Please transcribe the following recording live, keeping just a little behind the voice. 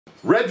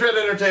Red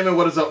Entertainment,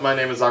 what is up? My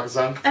name is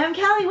Akasan. And I'm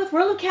Callie with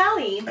World of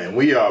Callie. And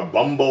we are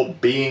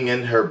Bumblebeeing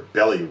in her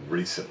belly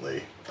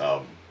recently.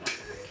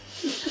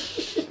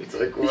 It's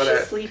like, what?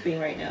 She's sleeping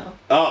right now.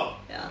 Oh.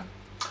 Yeah.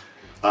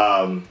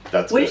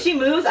 That's when good. she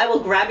moves, I will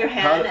grab your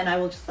hand and I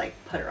will just like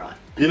put her on.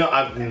 You know,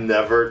 I've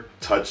never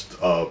touched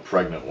a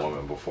pregnant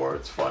woman before.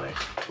 It's funny.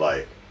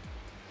 Like,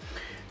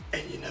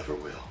 and you never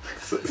will.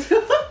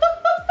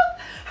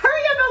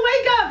 Hurry up and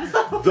wake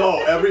up!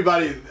 Though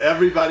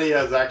everybody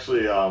has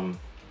actually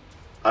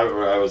I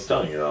was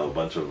telling you, a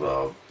bunch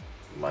of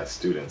my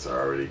students are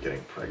already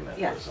getting pregnant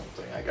or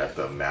something. I got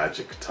the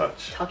magic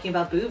touch. Talking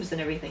about boobs and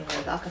everything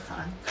with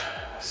Akasan.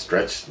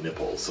 Stretched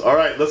nipples. All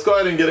right, let's go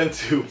ahead and get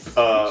into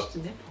stretched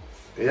nipples.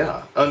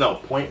 Yeah. Oh no,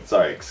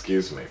 sorry,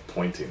 excuse me.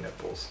 Pointy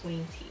nipples.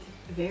 Pointy.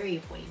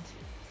 Very pointy.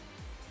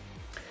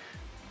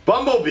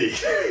 Bumblebee.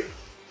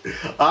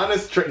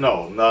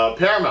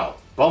 Paramount.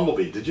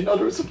 Bumblebee. Did you know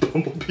there was a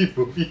Bumblebee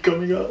movie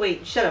coming up?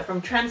 Wait, shut up.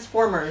 From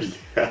Transformers.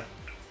 Yeah.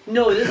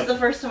 No, this is the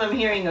first time I'm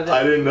hearing of it.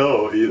 I didn't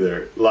know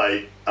either.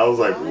 Like, I was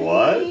like, really?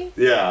 what?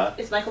 Yeah.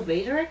 Is Michael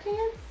Bay directing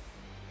it?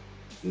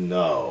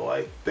 No,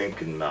 I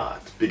think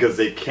not. Because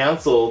they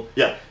canceled...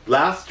 Yeah,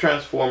 last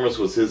Transformers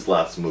was his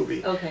last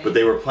movie. Okay. But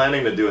they were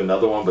planning to do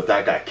another one, but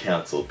that got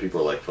canceled.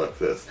 People are like, fuck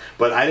this.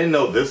 But I didn't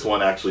know this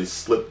one actually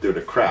slipped through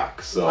the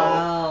cracks. So,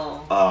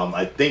 wow.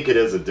 I think it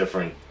is a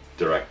different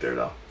director,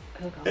 though.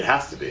 Oh, it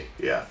has to be,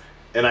 yeah.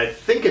 And I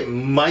think it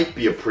might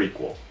be a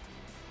prequel.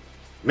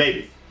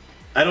 Maybe.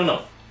 I don't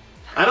know.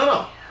 I don't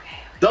know. Okay.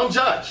 Don't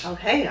judge.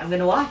 Okay, I'm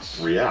gonna watch.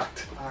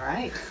 React. All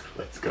right.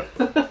 Let's go.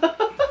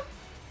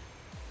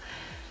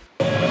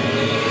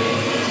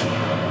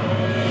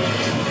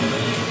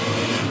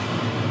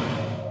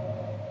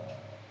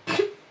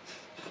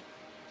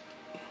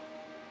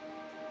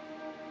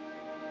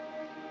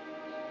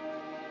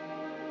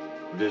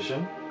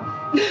 Vision?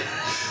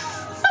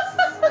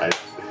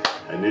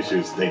 I knew she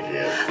was thinking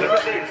it. So. Let me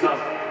tell you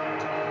something.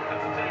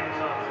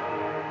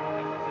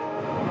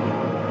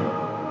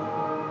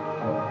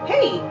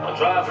 Hey! I'll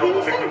drive home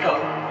and pick the car.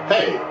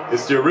 Hey,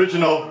 it's the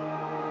original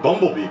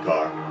Bumblebee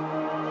car.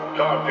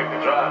 Car pick the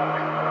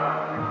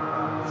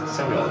driver. It's a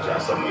Samuel It's a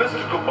Jackson.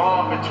 mystical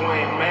bond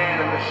between man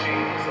and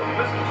machine. It's a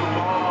mystical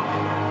bond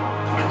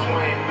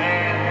between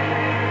man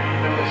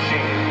and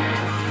machine.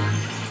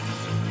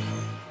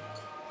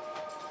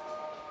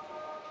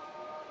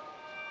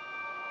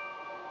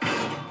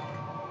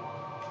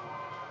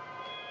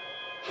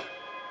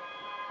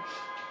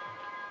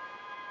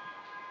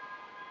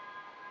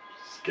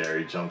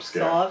 Scary jump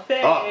scare. Saw a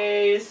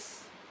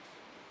face.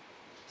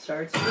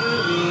 Starts moving.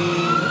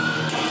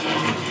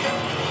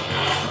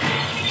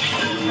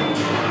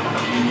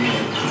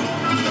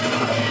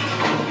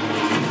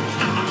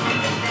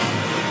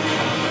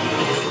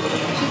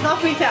 She's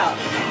not freaked out.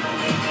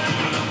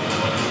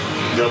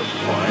 Yep,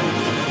 fine.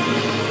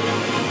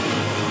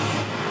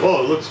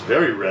 Oh, it looks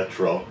very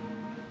retro.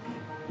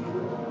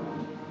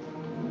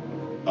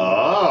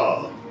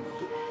 Oh.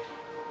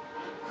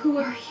 Who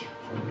are you?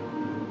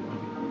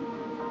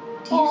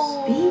 Do you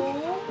speak?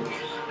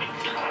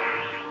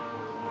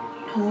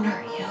 How old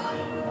are you?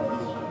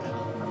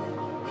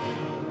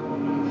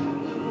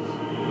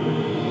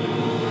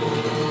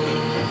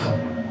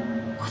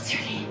 What's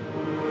your name?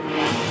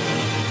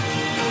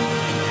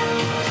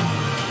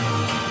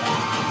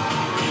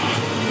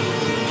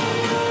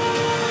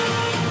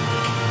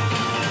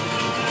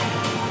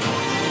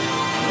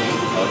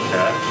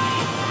 Okay.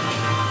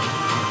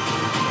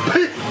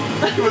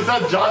 Was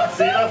that John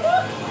Cena?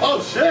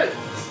 Oh shit!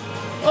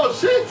 Oh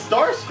shit!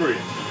 Starscream.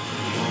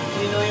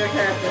 You know your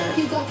character.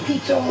 You got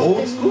people old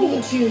that school.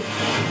 need you.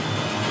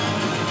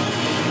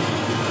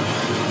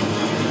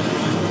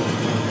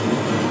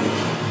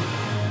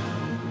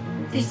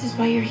 This is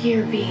why you're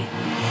here, Bee.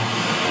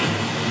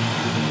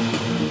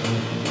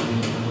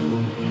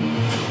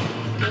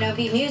 You know,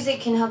 Bee, music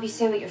can help you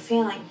say what you're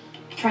feeling.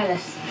 Try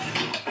this.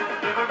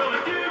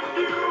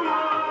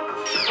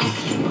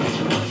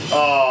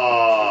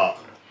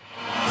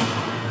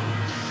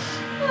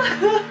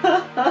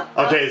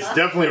 Okay, it's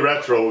definitely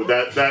retro.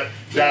 That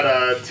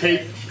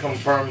tape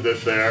confirmed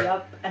it there.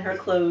 Yep, and her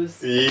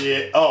clothes.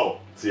 Yeah. Oh,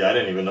 see, I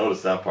didn't even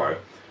notice that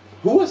part.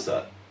 Who was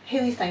that?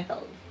 Haley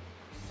Steinfeld.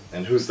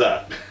 And who's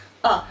that?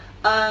 Oh,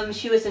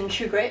 she was in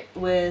True Grit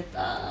with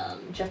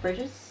Jeff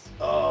Bridges.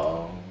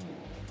 Oh,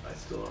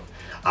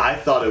 I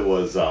thought it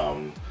was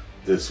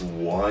this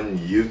one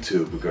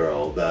YouTube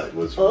girl that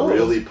was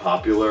really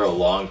popular a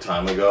long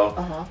time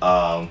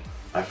ago.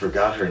 I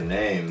forgot her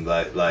name,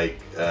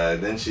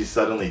 then she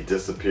suddenly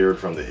disappeared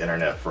from the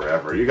internet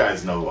forever. You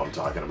guys know who I'm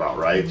talking about,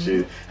 right?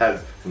 She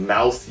has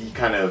mousy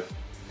kind of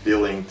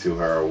feeling to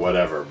her or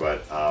whatever,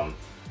 but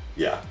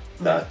yeah,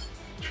 that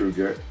True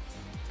Grit.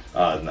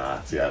 Nah,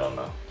 see, I don't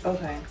know.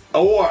 Okay.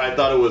 Or I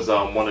thought it was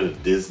one of the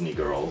Disney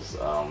girls,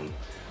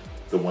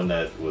 the one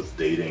that was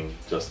dating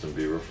Justin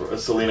Bieber for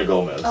Selena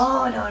Gomez.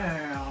 Oh,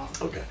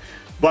 no. Okay,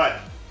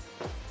 but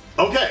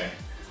okay,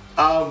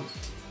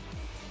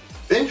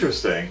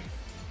 interesting.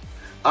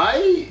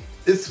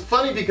 It's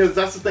funny because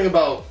that's the thing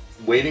about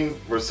waiting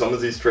for some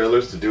of these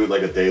trailers to do it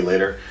like a day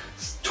later.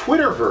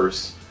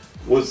 Twitterverse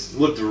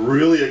looked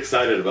really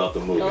excited about the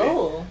movie.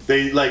 Oh.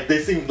 They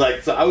seemed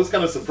like, so I was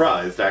kind of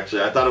surprised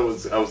actually. I thought I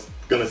was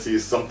gonna see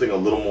something a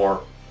little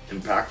more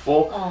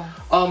impactful.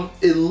 Oh.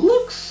 It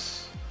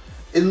looks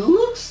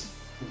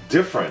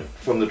different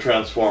from the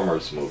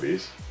Transformers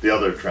movies, the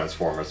other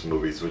Transformers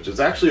movies, which is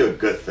actually a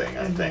good thing,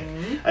 I think.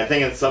 I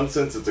think in some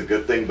sense it's a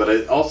good thing, but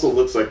it also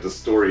looks like the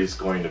story is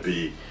going to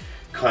be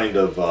kind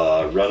of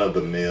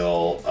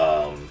run-of-the-mill,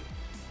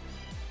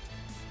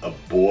 a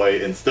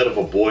boy, instead of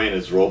a boy and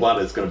his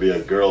robot, it's going to be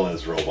a girl and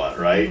his robot,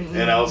 right?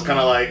 And I was kind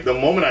of like, the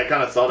moment I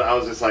kind of saw that, I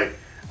was just like,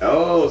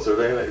 oh, so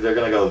they're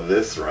gonna go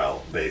this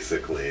route,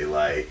 basically,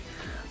 like,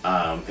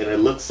 and it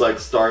looks like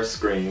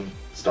Starscream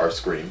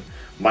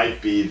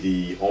might be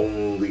the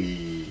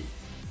only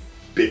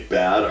big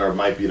bad, or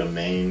might be the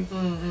main.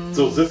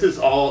 So this is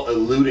all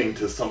alluding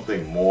to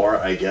something more,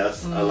 I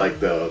guess. Like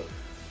the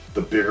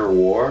bigger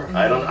war.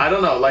 I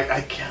don't know. Like,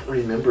 I can't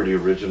remember the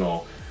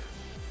original.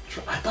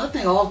 I thought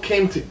they all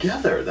came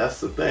together. That's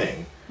the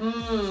thing.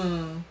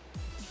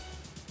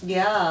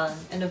 Yeah,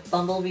 and if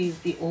Bumblebee's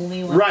the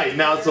only one. Right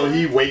now, so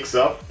he wakes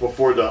up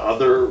before the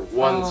other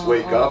ones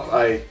wake up.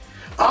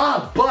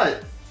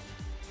 But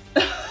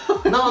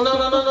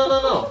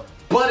no.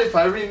 But if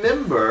I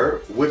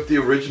remember, with the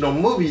original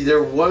movie,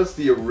 there was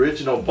the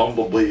original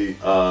Bumblebee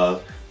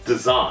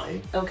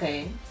design.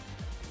 Okay.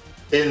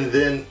 And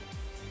then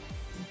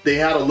they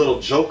had a little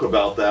joke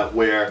about that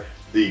where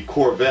the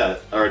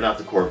Corvette, or not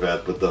the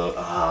Corvette, but the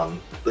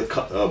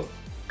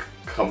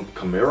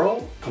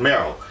Camaro,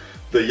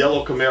 the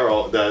yellow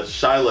Camaro that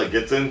Shyla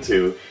gets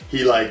into,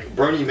 he, like,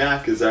 Bernie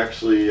Mac is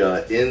actually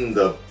in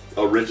the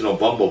original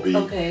Bumblebee.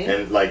 Okay.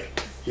 And,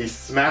 like, he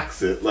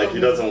smacks it, like, he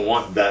doesn't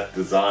want that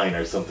design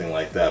or something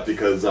like that,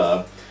 because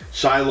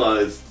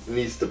Shyla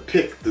needs to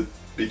pick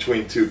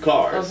between two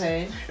cars.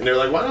 Okay. And they're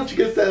like, why don't you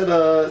get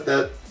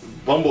that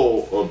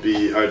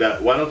Bumblebee, or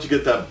why don't you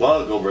get that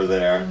bug over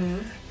there,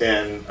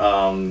 and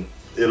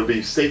it'll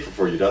be safer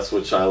for you. That's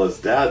what Shyla's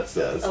dad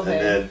says. Okay.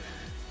 And then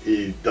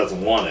he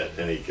doesn't want it,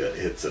 and he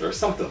hits it, or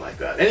something like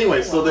that.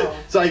 Anyway, so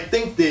I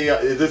think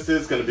this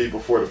is going to be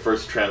before the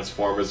first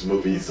Transformers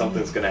movie.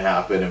 Something's going to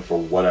happen, and for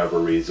whatever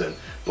reason,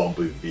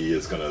 Bumblebee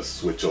is going to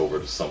switch over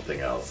to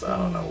something else. I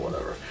don't know,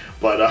 whatever.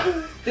 But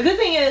the good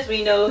thing is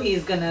we know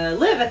he's going to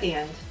live at the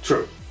end.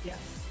 True. Yes.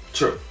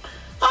 True.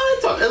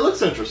 It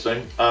looks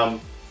interesting.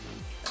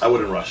 I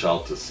wouldn't rush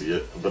out to see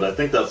it, but I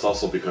think that's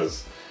also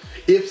because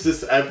if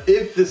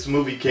this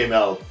movie came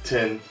out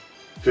 10,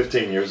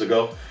 15 years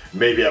ago,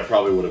 maybe I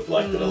probably would have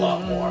liked it a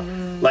lot more.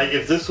 Like,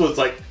 if this was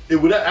like, it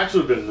would have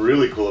actually been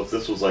really cool if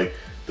this was like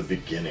the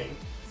beginning.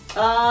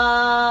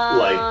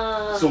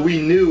 Like, so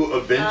we knew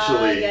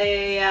eventually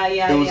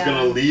it was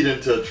gonna lead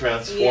into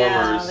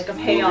Transformers like a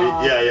movie.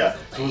 payoff.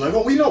 So we're like,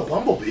 oh, we know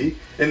Bumblebee,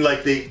 and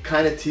like they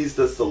kind of teased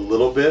us a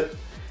little bit,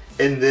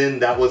 and then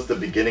that was the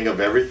beginning of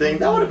everything.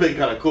 That would have been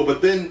kind of cool,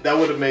 but then that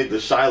would have made the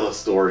Shyla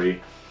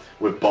story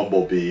with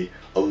Bumblebee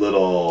a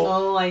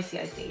little I see,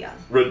 yeah.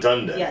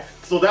 redundant. Yes.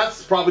 So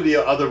that's probably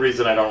the other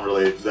reason I don't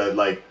really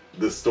like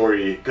the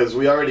story, because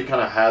we already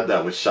kind of had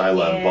that with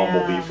Shyla and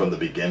Bumblebee from the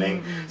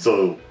beginning.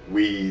 So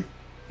he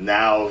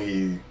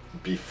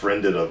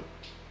befriended a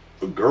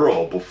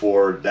girl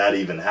before that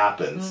even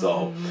happened.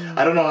 So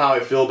I don't know how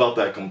I feel about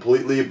that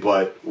completely,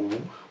 but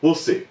we'll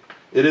see.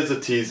 It is a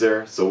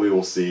teaser, so we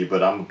will see.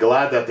 But I'm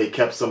glad that they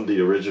kept some of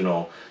the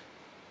original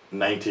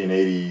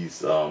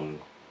 1980s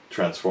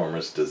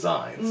Transformers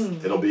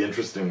designs. It'll be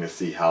interesting to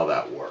see how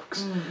that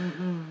works.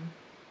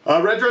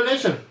 Red Red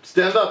Nation,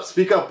 stand up,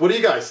 speak up. What do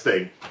you guys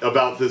think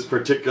about this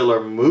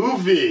particular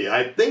movie?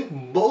 I think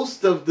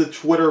most of the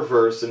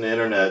Twitterverse and the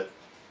internet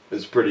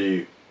is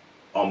pretty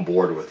on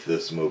board with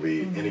this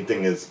movie.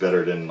 Anything is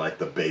better than like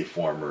the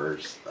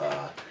Bayformers,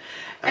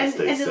 as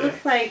they say. It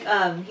looks like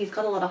he's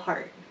got a lot of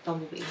heart,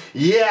 Bumblebee.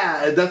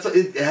 Yeah, it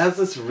has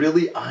this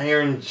really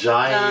Iron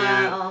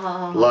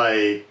Giant,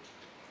 like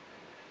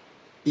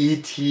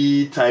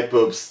E.T. type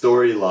of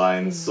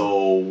storyline.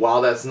 So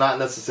while that's not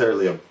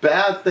necessarily a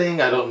bad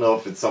thing, I don't know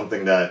if it's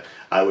something that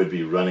I would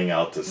be running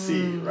out to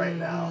see right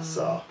now.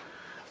 So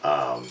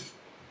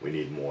we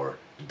need more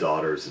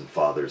daughters and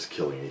fathers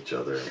killing each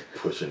other and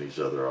pushing each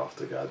other off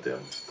the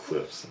goddamn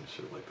cliffs and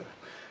shit like that.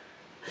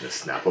 And a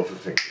snap of the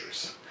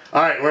fingers.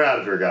 Alright, we're out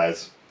of here,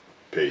 guys.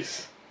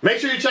 Peace. Make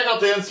sure you check out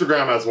the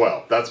Instagram as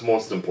well. That's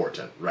most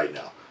important right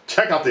now.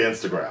 Check out the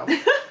Instagram.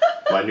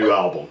 My new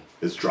album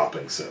is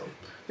dropping soon.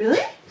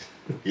 Really?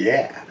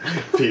 Yeah.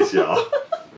 Peace, y'all.